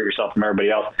you'll separate yourself from everybody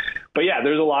else. But yeah,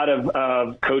 there's a lot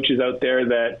of coaches out there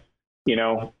that,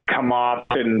 come off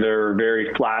and they're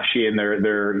very flashy and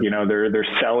they're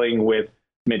selling with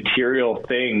material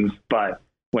things, but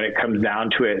when it comes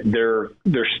down to it, their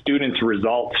students'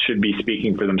 results should be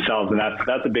speaking for themselves. And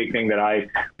that's a big thing that I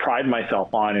pride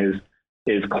myself on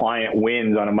is client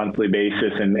wins on a monthly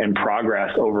basis and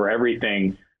progress over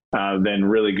everything than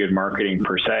really good marketing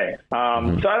per se. So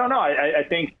I don't know. I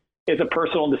think it's a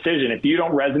personal decision. If you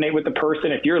don't resonate with the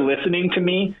person, if you're listening to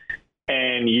me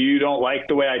and you don't like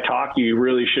the way I talk, you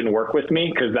really shouldn't work with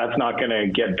me, because that's not going to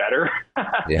get better.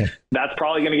 Yeah. That's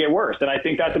probably going to get worse. And I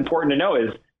think that's important to know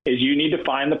is is you need to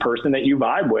find the person that you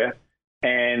vibe with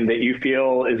and that you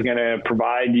feel is going to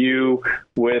provide you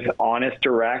with honest,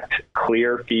 direct,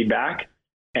 clear feedback.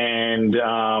 And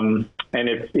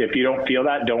if you don't feel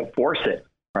that, don't force it.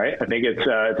 Right. I think it's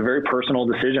a very personal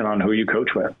decision on who you coach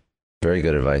with. Very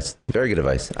good advice. Very good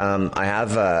advice. I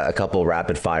have a couple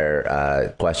rapid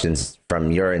fire questions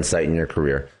from your insight in your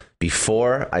career.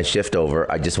 Before I shift over,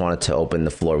 I just wanted to open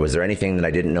the floor. Was there anything that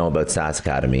I didn't know about SaaS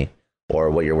Academy or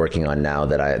what you're working on now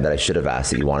that I should have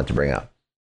asked that you wanted to bring up?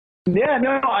 Yeah,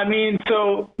 no, I mean,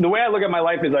 so the way I look at my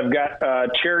life is I've got a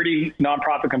charity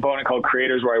nonprofit component called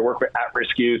Creators where I work with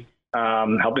at-risk youth,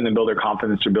 helping them build their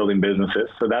confidence through building businesses.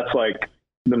 So that's like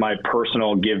my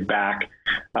personal give back.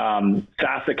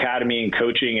 SaaS Academy and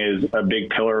coaching is a big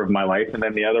pillar of my life. And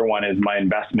then the other one is my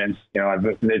investments. You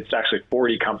know, it's actually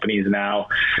 40 companies now.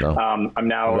 Oh, I'm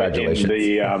now in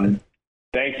the,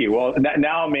 thank you. Well,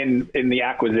 now I'm in the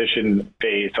acquisition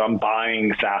phase. So I'm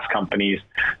buying SaaS companies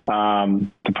to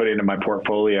put into my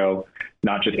portfolio,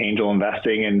 not just angel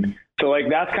investing. And so like,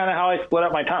 that's kind of how I split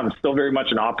up my time. I'm still very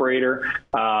much an operator.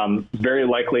 Very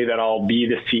likely that I'll be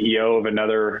the CEO of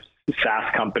another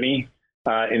SaaS company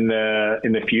in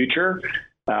the future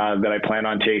that I plan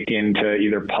on taking to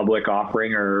either public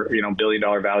offering or, you know, $1 billion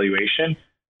valuation.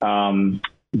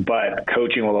 But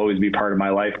coaching will always be part of my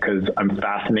life because I'm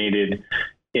fascinated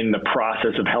in the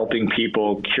process of helping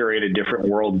people curate a different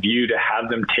worldview to have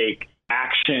them take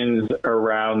actions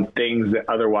around things that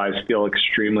otherwise feel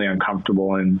extremely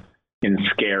uncomfortable and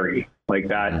scary like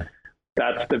that. Mm-hmm.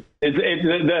 That's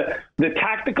the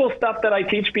tactical stuff that I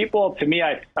teach people. To me,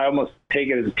 I almost take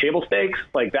it as table stakes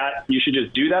like that. You should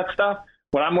just do that stuff.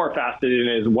 What I'm more fascinated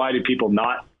in is why do people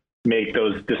not make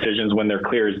those decisions when they're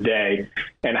clear as day?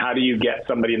 And how do you get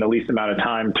somebody in the least amount of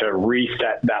time to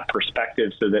reset that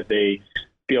perspective so that they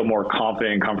feel more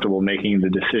confident and comfortable making the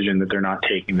decision that they're not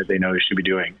taking that they know they should be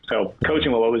doing? So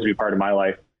coaching will always be part of my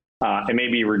life. It may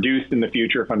be reduced in the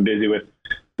future if I'm busy with,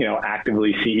 you know,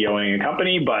 actively CEOing a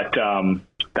company, but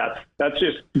that's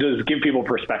just does give people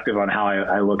perspective on how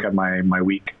I look at my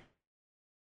week.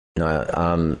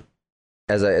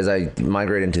 As I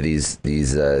migrate into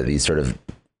these sort of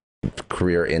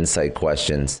career insight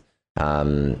questions,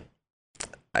 I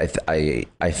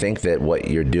think that what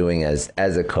you're doing as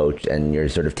a coach and you're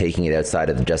sort of taking it outside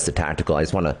of just the tactical. I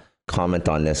just want to comment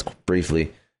on this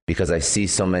briefly because I see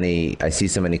so many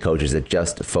coaches that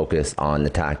just focus on the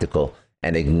tactical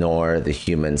and ignore the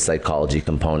human psychology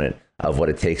component of what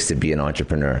it takes to be an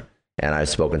entrepreneur. And I've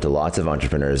spoken to lots of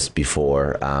entrepreneurs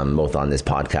before, both on this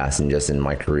podcast and just in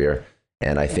my career.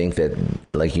 And I think that,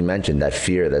 like you mentioned, that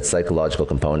fear, that psychological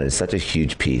component is such a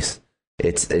huge piece.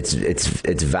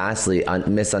 It's vastly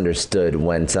misunderstood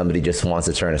when somebody just wants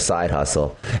to turn a side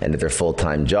hustle into their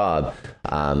full-time job,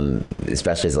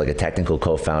 especially as like a technical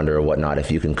co-founder or whatnot. If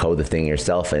you can code the thing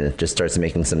yourself and it just starts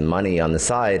making some money on the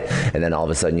side, and then all of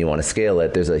a sudden you want to scale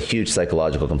it, there's a huge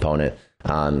psychological component.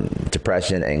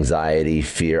 Depression, anxiety,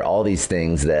 fear, all these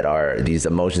things that are these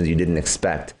emotions you didn't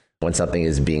expect when something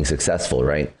is being successful,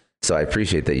 right? So I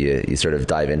appreciate that you sort of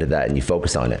dive into that and you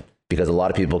focus on it. Because a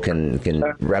lot of people can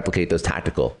replicate those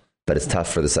tactical, but it's tough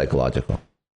for the psychological.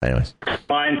 Anyways.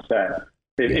 Mindset.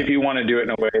 If you want to do it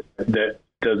in a way that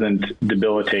doesn't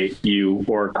debilitate you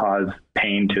or cause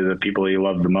pain to the people you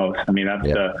love the most. I mean, that's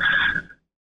the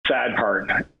sad part.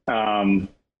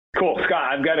 Cool.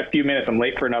 Scott, I've got a few minutes. I'm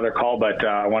late for another call, but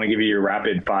I want to give you your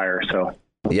rapid fire. So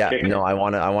I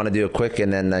want to do a quick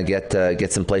and then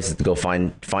get some places to go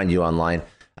find you online.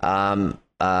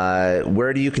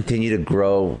 Where do you continue to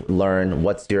grow, learn?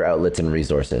 What's your outlets and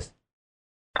resources?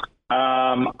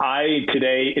 I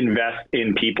today invest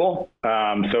in people.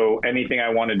 So anything I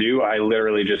want to do, I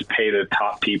literally just pay the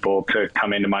top people to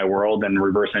come into my world and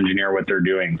reverse engineer what they're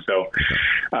doing. So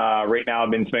right now I've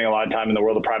been spending a lot of time in the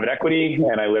world of private equity,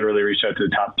 and I literally reached out to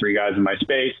the top 3 guys in my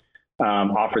space,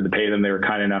 offered to pay them. They were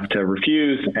kind enough to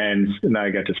refuse, and now I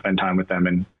get to spend time with them.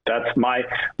 And that's my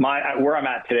where I'm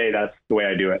at today. That's the way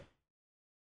I do it.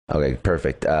 Okay,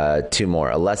 perfect. 2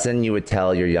 more. A lesson you would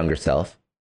tell your younger self?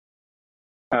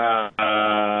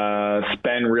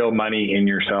 Spend real money in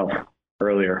yourself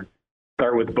earlier.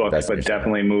 Start with books, but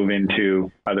definitely move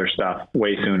into other stuff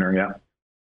way sooner. Yeah.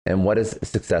 And what does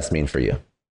success mean for you?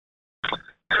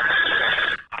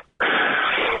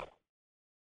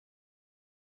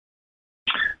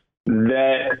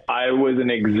 That I was an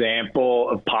example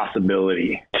of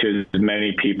possibility to as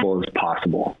many people as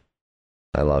possible.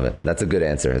 I love it. That's a good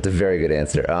answer. It's a very good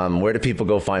answer. Where do people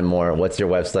go find more? What's your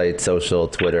website, social,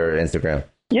 Twitter, Instagram?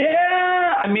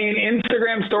 Yeah, I mean,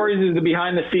 Instagram stories is the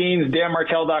behind the scenes.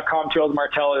 danmartell.com. Charles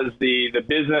Martell is the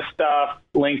business stuff.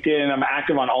 LinkedIn. I'm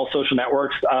active on all social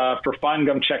networks. For fun,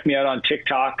 come check me out on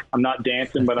TikTok. I'm not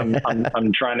dancing, but I'm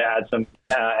trying to add some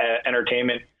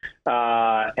entertainment.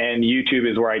 And YouTube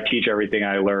is where I teach everything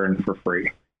I learn for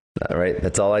free. All right.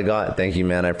 That's all I got. Thank you,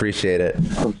 man. I appreciate it.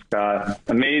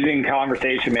 Amazing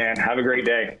conversation, man. Have a great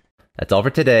day. That's all for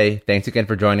today. Thanks again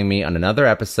for joining me on another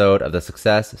episode of the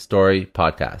Success Story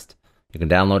Podcast. You can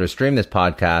download or stream this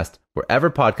podcast wherever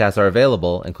podcasts are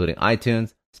available, including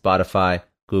iTunes, Spotify,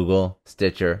 Google,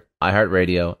 Stitcher,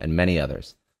 iHeartRadio, and many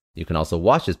others. You can also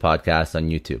watch this podcast on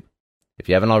YouTube. If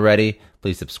you haven't already,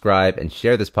 please subscribe and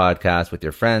share this podcast with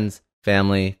your friends,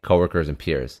 family, coworkers, and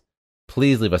peers.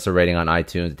 Please leave us a rating on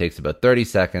iTunes. It takes about 30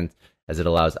 seconds as it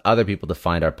allows other people to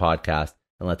find our podcast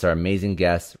and lets our amazing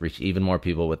guests reach even more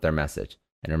people with their message.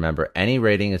 And remember, any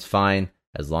rating is fine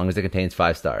as long as it contains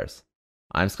 5 stars.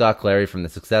 I'm Scott Clary from the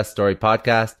Success Story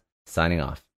Podcast, signing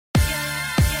off.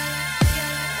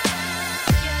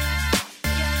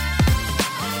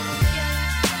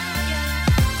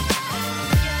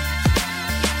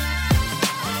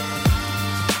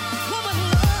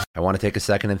 I want to take a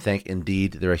second and thank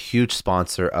Indeed. They're a huge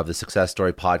sponsor of the Success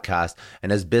Story Podcast.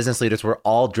 And as business leaders, we're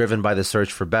all driven by the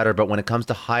search for better. But when it comes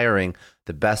to hiring,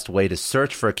 the best way to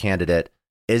search for a candidate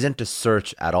isn't to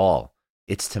search at all.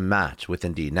 It's to match with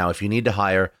Indeed. Now, if you need to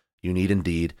hire, you need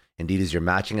Indeed. Indeed is your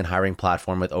matching and hiring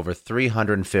platform with over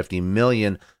 350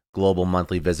 million global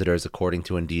monthly visitors, according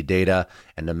to Indeed data,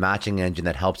 and a matching engine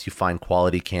that helps you find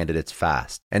quality candidates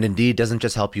fast. And Indeed doesn't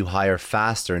just help you hire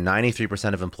faster.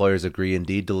 93% of employers agree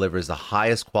Indeed delivers the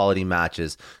highest quality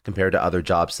matches compared to other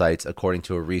job sites, according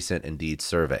to a recent Indeed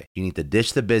survey. You need to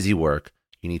ditch the busy work.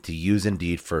 You need to use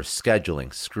Indeed for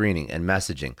scheduling, screening, and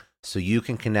messaging so you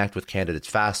can connect with candidates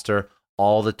faster.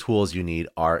 All the tools you need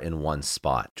are in one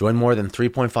spot. Join more than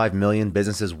 3.5 million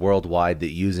businesses worldwide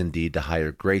that use Indeed to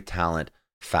hire great talent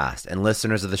fast. And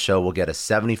listeners of the show will get a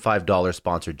 $75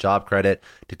 sponsored job credit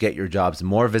to get your jobs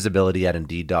more visibility at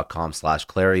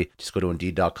Indeed.com/Clary. Just go to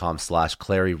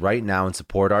Indeed.com/Clary right now and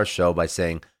support our show by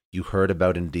saying you heard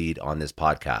about Indeed on this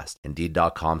podcast.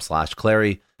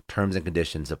 Indeed.com/Clary. Terms and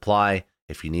conditions apply.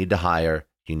 If you need to hire,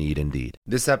 you need Indeed.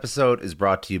 This episode is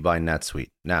brought to you by NetSuite.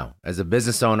 Now, as a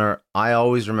business owner, I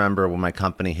always remember when my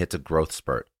company hits a growth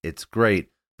spurt. It's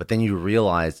great, but then you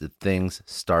realize that things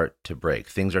start to break.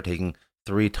 Things are taking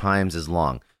 3 times as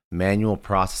long. Manual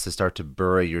processes start to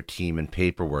bury your team in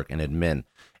paperwork and admin,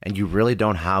 and you really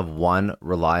don't have one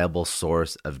reliable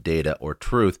source of data or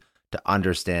truth to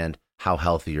understand how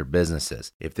healthy your business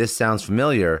is. If this sounds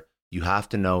familiar, you have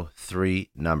to know 3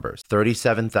 numbers.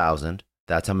 37,000,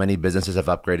 that's how many businesses have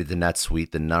upgraded to NetSuite,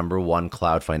 the #1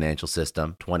 cloud financial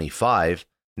system. 25,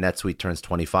 NetSuite turns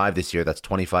 25 this year. That's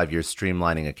 25 years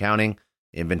streamlining accounting,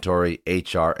 inventory,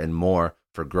 HR, and more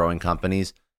for growing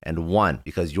companies. And 1,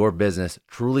 because your business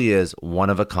truly is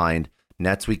one of a kind,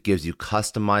 NetSuite gives you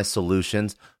customized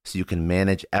solutions so you can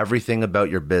manage everything about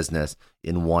your business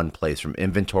in one place, from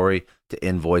inventory to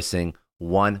invoicing,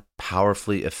 one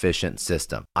powerfully efficient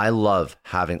system. I love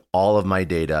having all of my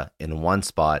data in one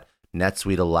spot.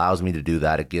 NetSuite allows me to do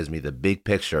that. It gives me the big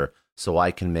picture so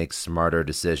I can make smarter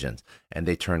decisions. And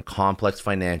they turn complex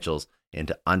financials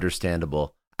into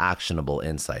understandable, actionable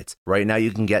insights. Right now,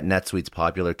 you can get NetSuite's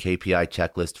popular KPI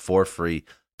checklist for free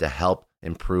to help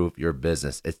improve your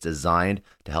business. It's designed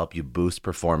to help you boost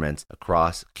performance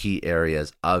across key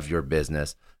areas of your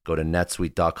business. Go to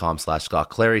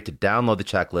netsuite.com/ScottClary to download the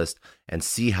checklist and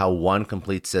see how one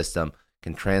complete system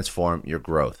can transform your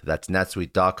growth. That's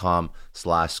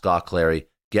netsuite.com/ScottClary.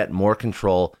 Get more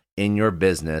control in your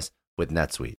business with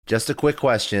NetSuite. Just a quick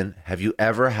question. Have you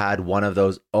ever had one of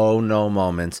those oh no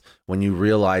moments when you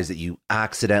realize that you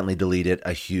accidentally deleted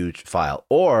a huge file?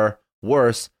 Or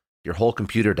worse, your whole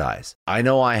computer dies. I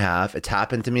know I have. It's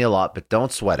happened to me a lot, but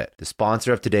don't sweat it. The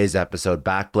sponsor of today's episode,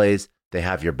 Backblaze, they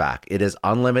have your back. It is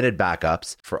unlimited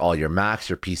backups for all your Macs,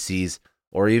 your PCs,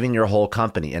 or even your whole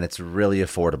company, and it's really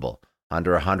affordable,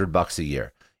 under $100 a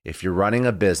year. If you're running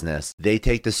a business, they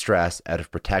take the stress out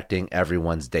of protecting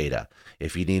everyone's data.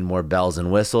 If you need more bells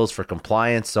and whistles for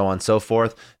compliance, so on and so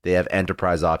forth, they have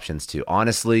enterprise options too.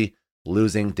 Honestly,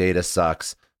 losing data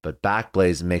sucks, but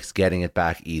Backblaze makes getting it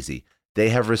back easy. they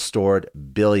have restored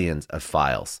billions of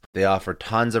files. They offer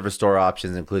tons of restore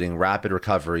options, including rapid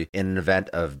recovery in an event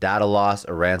of data loss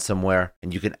or ransomware,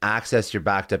 and you can access your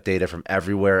backed up data from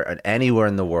everywhere and anywhere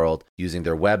in the world using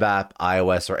their web app,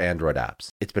 iOS, or Android apps.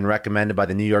 It's been recommended by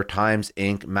the New York Times,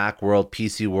 Inc., Macworld,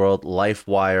 PC World,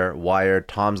 LifeWire, Wired,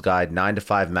 Tom's Guide,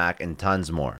 9to5Mac, and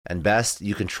tons more. And best,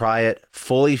 you can try it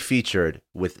fully featured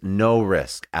with no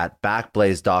risk at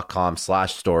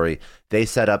backblaze.com/story. They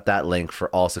set up that link for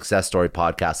all Success Story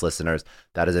podcast listeners.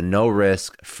 That is a no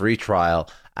risk free trial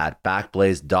at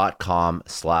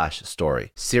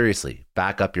backblaze.com/story. Seriously,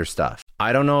 back up your stuff.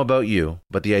 I don't know about you,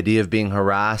 but the idea of being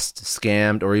harassed,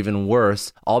 scammed, or even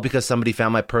worse, all because somebody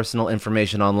found my personal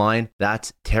information online,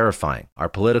 that's terrifying. Our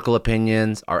political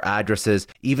opinions, our addresses,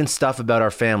 even stuff about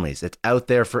our families, it's out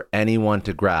there for anyone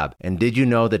to grab. And did you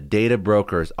know that data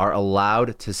brokers are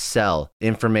allowed to sell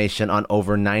information on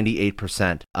over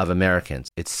 98% of Americans?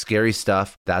 It's scary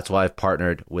stuff. That's why I've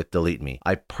partnered with Delete Me.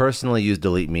 I personally use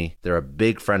Delete Me. They're a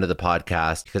big friend of the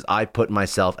podcast because I put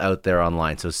myself out there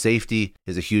online. So safety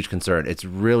is a huge concern. It's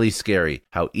really scary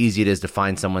how easy it is to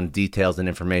find someone's details and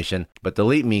information, but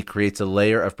Delete Me creates a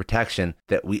layer of protection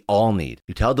that we all need.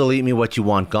 You tell Delete Me what you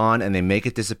want gone and they make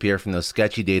it disappear from those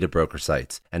sketchy data broker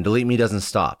sites. And Delete Me doesn't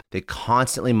stop. They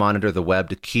constantly monitor the web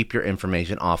to keep your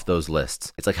information off those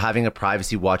lists. It's like having a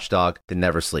privacy watchdog that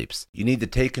never sleeps. You need to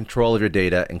take control of your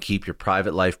data and keep your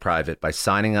private life private by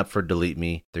signing up for Delete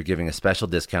Me. They're giving a special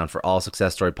discount for all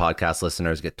Success Story podcast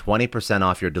listeners. Get 20%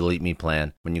 off your Delete Me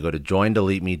plan when you go to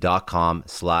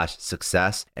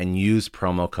joindeleteme.com/success and use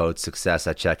promo code success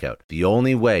at checkout. The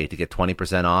only way to get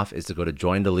 20% off is to go to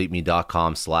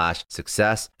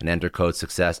joindeleteme.com/success and enter code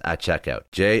success at checkout.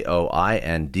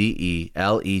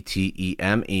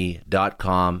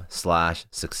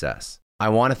 joindeleteme.com/success. I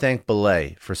want to thank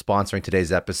Belay for sponsoring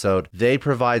today's episode. They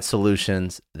provide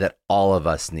solutions that all of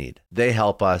us need. They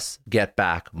help us get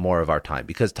back more of our time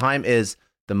because time is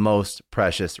the most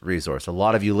precious resource. A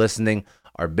lot of you listening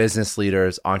are business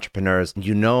leaders, entrepreneurs.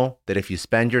 You know that if you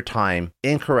spend your time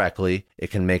incorrectly, it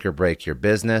can make or break your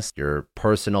business, your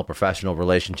personal, professional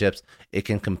relationships. It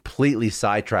can completely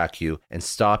sidetrack you and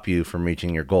stop you from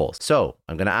reaching your goals. So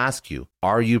I'm going to ask you,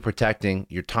 are you protecting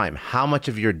your time? How much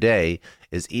of your day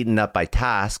is eaten up by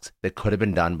tasks that could have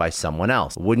been done by someone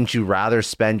else? Wouldn't you rather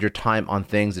spend your time on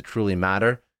things that truly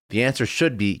matter? The answer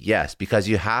should be yes, because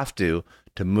you have to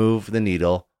move the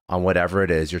needle on whatever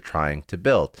it is you're trying to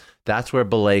build. That's where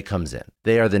Belay comes in.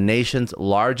 They are the nation's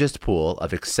largest pool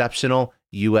of exceptional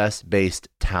US-based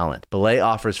talent. Belay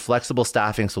offers flexible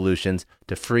staffing solutions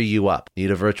to free you up.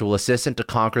 Need a virtual assistant to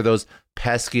conquer those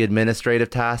pesky administrative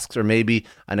tasks, or maybe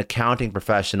an accounting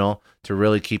professional to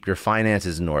really keep your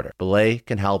finances in order? Belay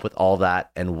can help with all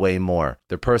that and way more.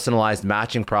 Their personalized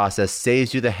matching process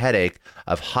saves you the headache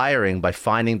of hiring by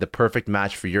finding the perfect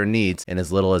match for your needs in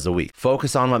as little as a week.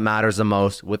 Focus on what matters the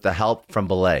most with the help from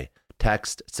Belay.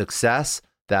 Text SUCCESS,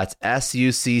 that's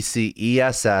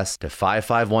SUCCESS, to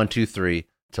 55123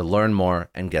 to learn more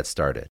and get started.